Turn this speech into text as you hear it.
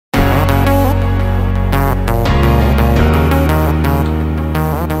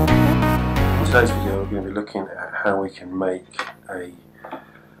looking at how we can make a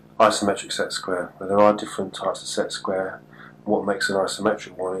isometric set square. Now, there are different types of set square. What makes an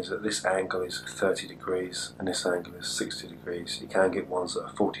isometric one is that this angle is 30 degrees and this angle is 60 degrees. You can get ones that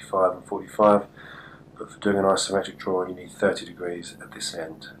are 45 and 45, but for doing an isometric drawing you need 30 degrees at this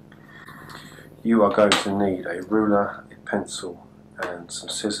end. You are going to need a ruler, a pencil and some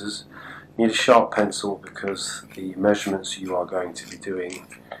scissors. You need a sharp pencil because the measurements you are going to be doing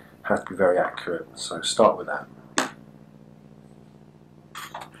have to be very accurate, so start with that.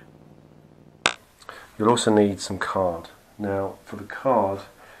 You'll also need some card. Now for the card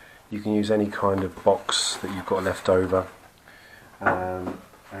you can use any kind of box that you've got left over.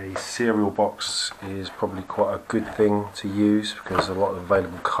 A cereal box is probably quite a good thing to use because there's a lot of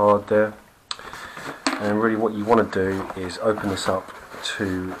available card there. And really what you want to do is open this up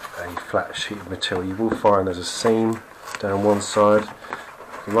to a flat sheet of material. You will find there's a seam down one side.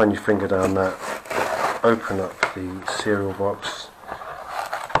 You run your finger down that, open up the cereal box,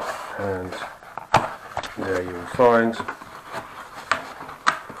 and there you will find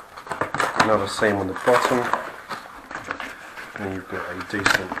another seam on the bottom, and you've got a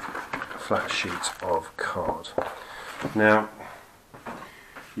decent flat sheet of card. Now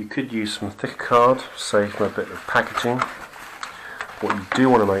you could use some thicker card, say from a bit of packaging. What you do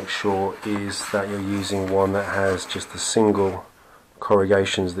want to make sure is that you're using one that has just the single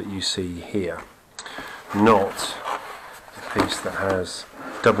corrugations that you see here, not a piece that has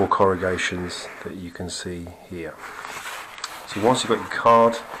double corrugations that you can see here. So once you've got your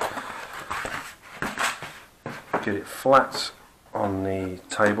card, get it flat on the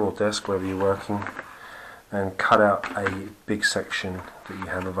table or desk wherever you're working and cut out a big section that you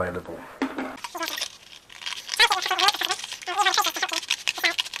have available.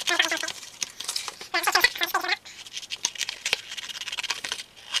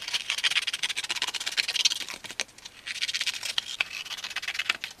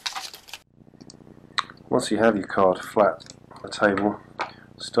 Once you have your card flat on the table,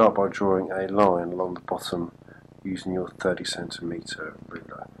 start by drawing a line along the bottom using your 30cm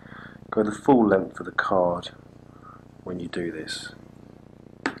ruler. Go the full length of the card when you do this.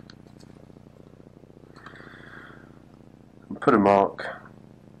 And put a mark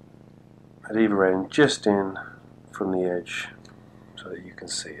at either end just in from the edge so that you can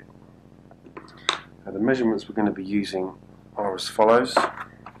see it. Now the measurements we're going to be using are as follows.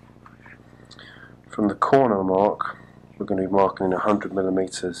 From the corner mark we're going to be marking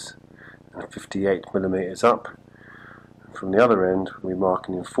 100mm and 58mm up. From the other end we'll be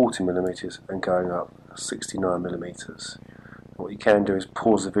marking in 40mm and going up 69mm. What you can do is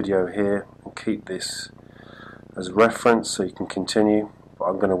pause the video here and keep this as a reference so you can continue, but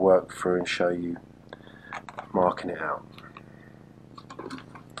I'm going to work through and show you marking it out.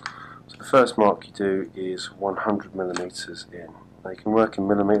 So the first mark you do is 100mm in. Now you can work in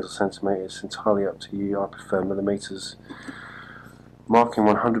millimetres or centimetres, it's entirely up to you. I prefer millimetres. Marking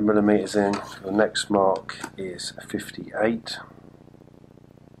 100mm in, the next mark is 58.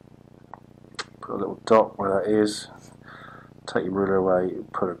 Put a little dot where that is. Take your ruler away,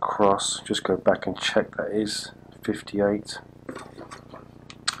 put a cross, just go back and check that is 58.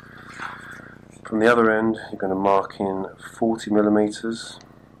 From the other end you're going to mark in 40mm.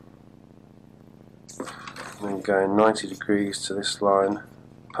 And then going 90 degrees to this line,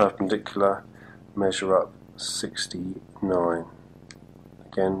 perpendicular, measure up 69.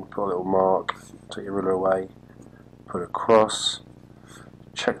 Again, put a little mark, take your ruler away, put a cross,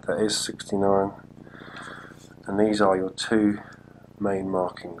 check that is 69, and these are your two main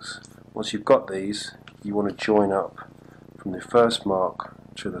markings. Once you've got these, you want to join up from the first mark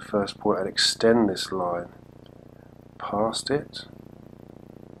to the first point and extend this line past it.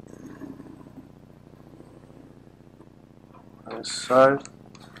 Like so,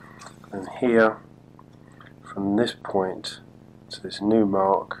 and here from this point to this new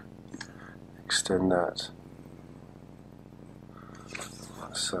mark, extend that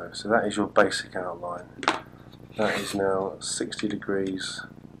like so. So that is your basic outline. That is now 60 degrees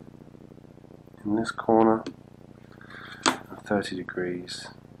in this corner and 30 degrees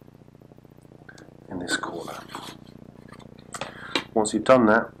in this corner. Once you've done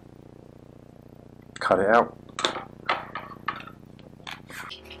that, cut it out.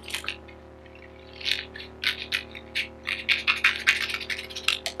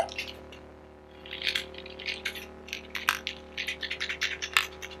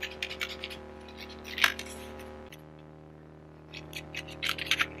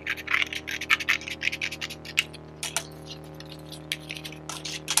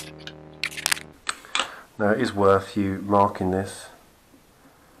 Now it is worth you marking this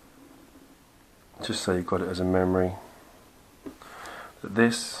just so you've got it as a memory, that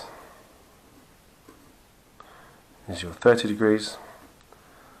this is your 30 degrees,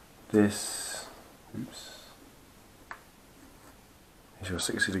 this is your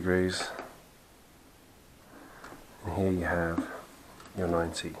 60 degrees, and here you have your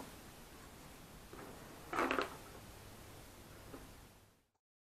 90.